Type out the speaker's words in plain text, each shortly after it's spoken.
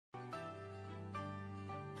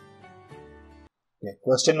Okay,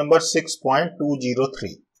 question number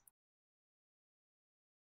 6.203.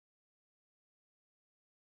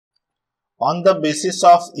 On the basis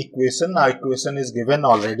of equation, our equation is given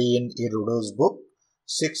already in Irodov's book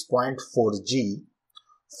 6.4g.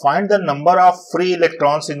 Find the number of free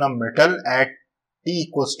electrons in a metal at t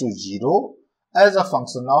equals to 0 as a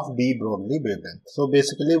function of de Broglie wavelength. So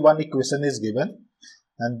basically one equation is given,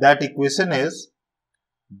 and that equation is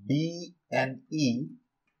dNE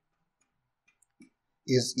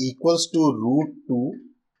is equals to root 2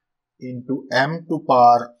 into m to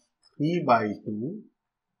power 3 by 2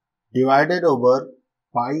 divided over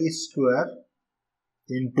pi square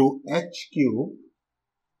into h cube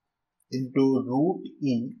into root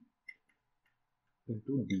e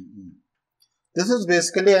into dE. This is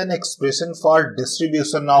basically an expression for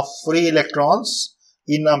distribution of free electrons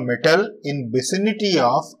in a metal in vicinity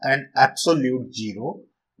of an absolute 0,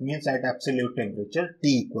 means at absolute temperature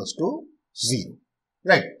T equals to 0.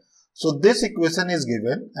 Right. So this equation is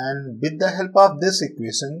given, and with the help of this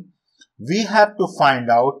equation, we have to find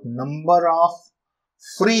out number of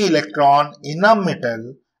free electron in a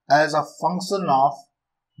metal as a function of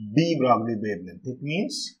de Broglie wavelength. It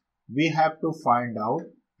means we have to find out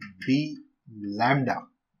d lambda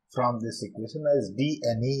from this equation, as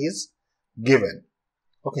dNE is given.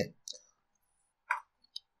 Okay.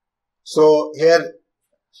 So here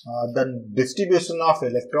the distribution of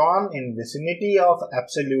electron in vicinity of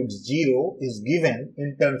absolute 0 is given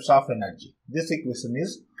in terms of energy. This equation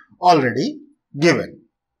is already given,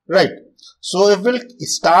 right? So if we'll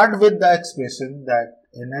start with the expression that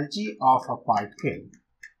energy of a particle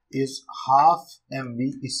is half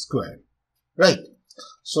mv squared, right?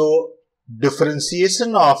 So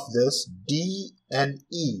differentiation of this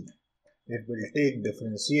dNE, it will take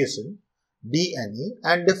differentiation dNE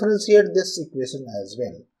and differentiate this equation as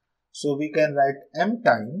well. So we can write m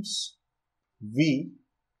times v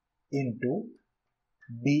into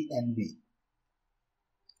dNV,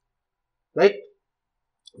 right?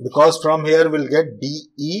 Because from here we'll get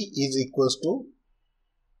dE is equals to,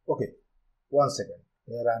 okay, one second,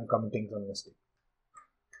 here I am committing some mistake.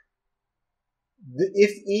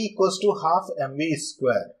 If E equals to half mv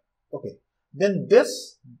square, okay, then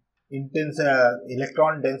this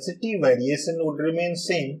electron density variation would remain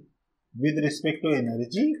same with respect to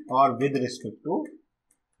energy or with respect to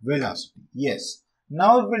velocity. Yes.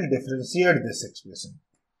 Now we will differentiate this expression.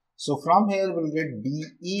 So from here we will get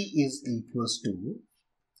dE is equals to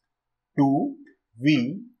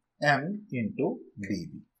 2Vm into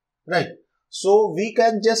dV. Right. So we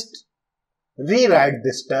can just rewrite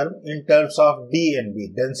this term in terms of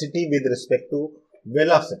dNV, density with respect to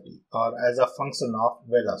velocity or as a function of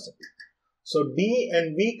velocity. So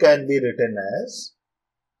dNV can be written as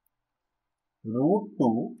root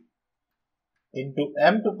 2 into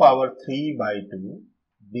m to power 3 by 2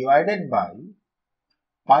 divided by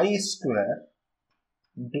pi square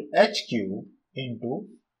into h cube into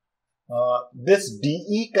this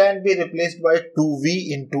dE can be replaced by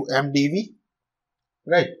 2V into m dV,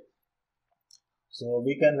 right? So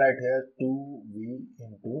we can write here 2V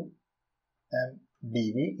into m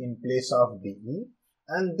dV in place of dE,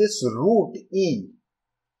 and this root E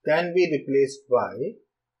can be replaced by,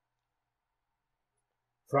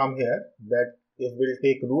 from here, that if we'll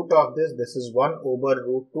take root of this, this is 1 over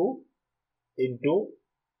root 2 into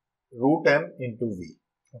root m into V.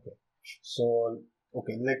 Okay. So,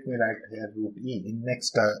 okay, let me write here root E. In next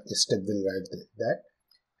step we'll write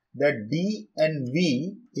that D and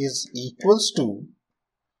V is equals to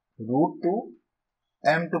root 2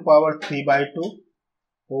 m to power 3 by 2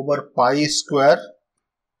 over pi square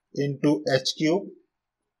into h cube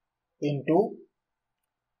into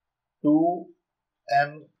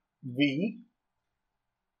 2mv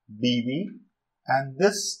dV, and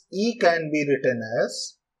this E can be written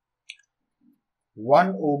as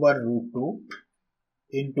 1 over root 2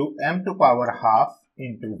 into m to power half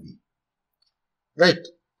into V, right?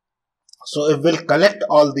 So if we'll collect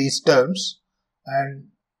all these terms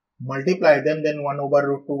and multiply them, then 1 over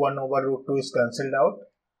root 2 is cancelled out.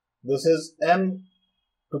 This is m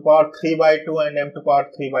to power 3 by 2 and m to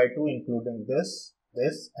power 3 by 2, including this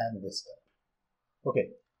and this term.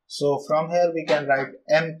 Okay, so from here we can write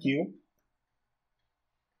m cube,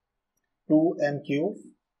 2m cube,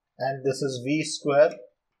 and this is v square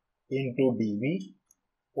into dv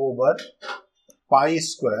over pi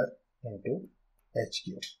square into h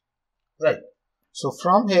cube, right? So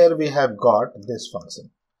from here we have got this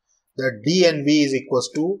function, that d and v is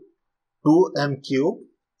equals to 2m cube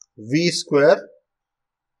v square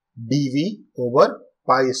dv over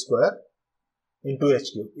pi square into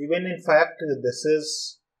h cube. Even in fact this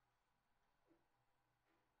is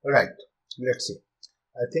right. Let's see.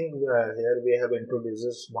 I think here we have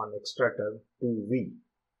introduced one extra term 2v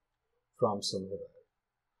from somewhere.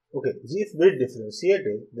 Okay, if we differentiate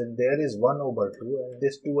it, then there is 1 over 2 and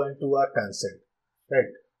this 2 and 2 are cancelled,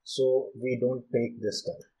 right? So we don't take this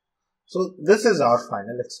term. So this is our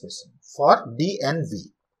final expression for d and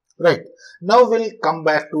v, right? Now we'll come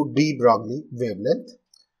back to de Broglie wavelength.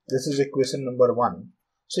 This is equation number 1.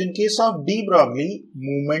 So in case of de Broglie,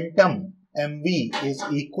 momentum mv is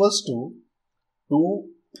equals to 2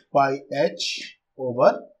 pi h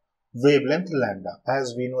over wavelength lambda,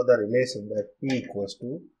 as we know the relation that p equals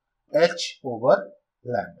to h over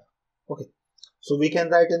lambda. Okay, so we can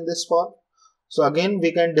write in this form. So again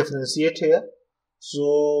we can differentiate here.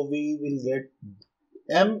 So we will get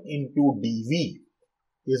m into dv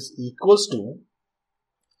is equals to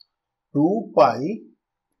 2 pi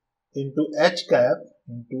into h cap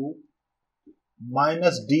into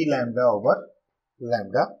minus d lambda over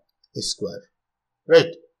lambda square,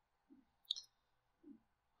 right?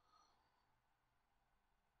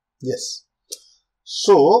 Yes.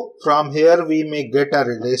 So from here we may get a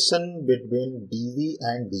relation between dv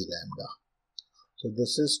and d lambda. So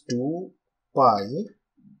this is 2 pi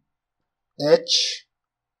h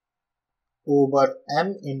over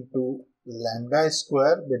m into lambda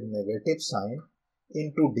square with negative sign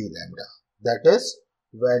into d lambda. That is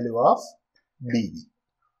value of dv,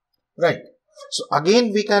 right? So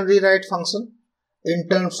again we can rewrite function in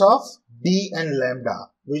terms of d and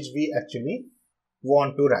lambda, which we actually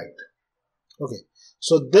want to write. Okay,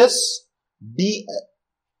 so this d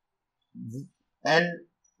and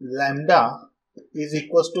lambda is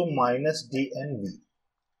equals to minus d and v.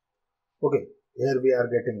 Okay, here we are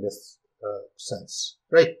getting this sense,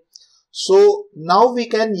 right? So now we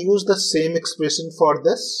can use the same expression for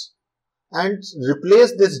this and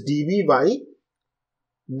replace this dv by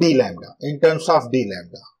d lambda in terms of d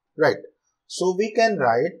lambda, right? So we can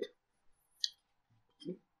write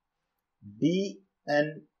d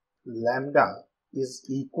and lambda is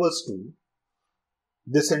equals to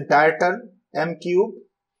this entire term m cube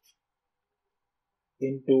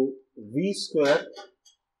into v square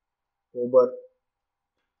over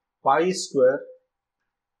pi square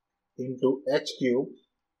into h cube,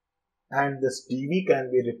 and this dv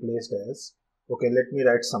can be replaced as, okay, let me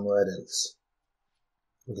write somewhere else.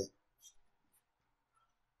 Okay,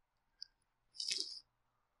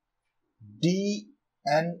 d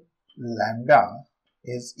and lambda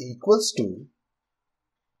is equals to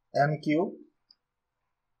m cube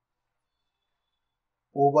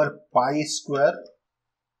over pi square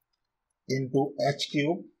into h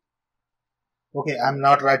cube. Okay, I'm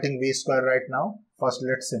not writing v square right now. First,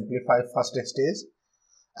 let's simplify first stage.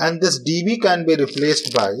 And this dv can be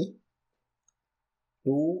replaced by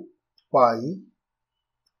 2 pi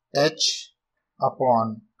h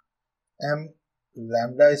upon m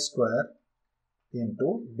lambda square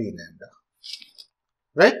into d lambda,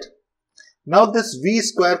 right? Now this v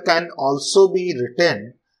square can also be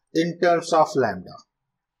written in terms of lambda,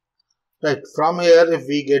 right? From here if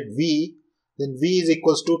we get v, then v is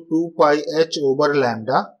equals to 2 pi h over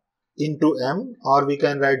lambda into m, or we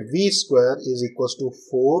can write v square is equals to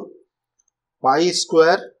 4 pi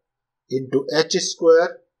square into h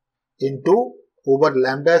square into over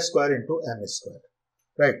lambda square into m square,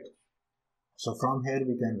 right? So from here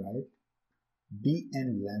we can write d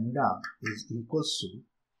and lambda is equals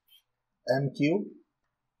to m cube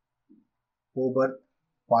over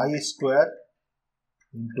pi square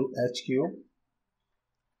into h cube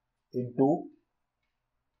into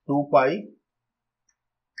 2 pi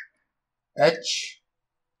h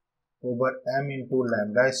over m into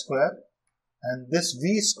lambda square, and this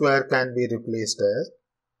v square can be replaced as,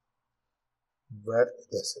 where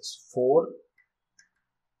this is 4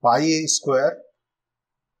 pi square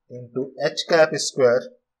into h cap square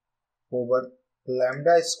over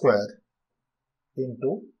lambda square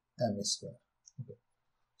into m square. Okay.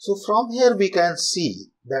 So from here we can see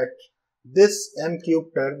that this m cube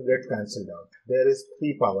term get cancelled out. There is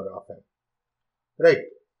 3 power of m, right?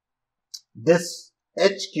 This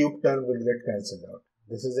h cube term will get cancelled out.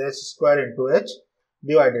 This is h square into h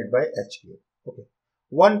divided by h cube. Okay.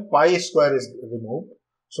 1 pi square is removed.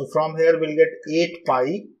 So from here we'll get 8 pi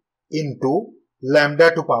into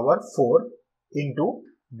lambda to power 4 into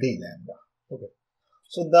d lambda. Okay.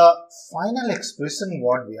 So the final expression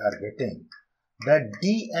what we are getting, that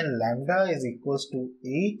d and lambda is equals to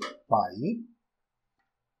 8 pi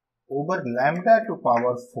over lambda to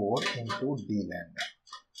power 4 into d lambda.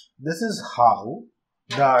 This is how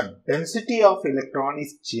the density of electron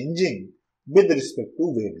is changing with respect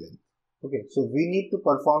to wavelength. Okay, so we need to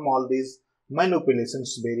perform all these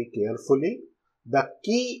manipulations very carefully. The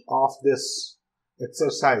key of this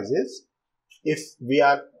exercise is, if we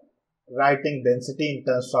are writing density in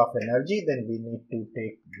terms of energy, then we need to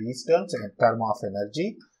take these terms in terms of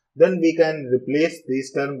energy. Then we can replace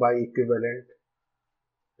these terms by equivalent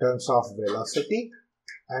terms of velocity,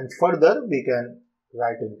 and further we can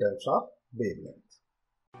write in terms of wavelength.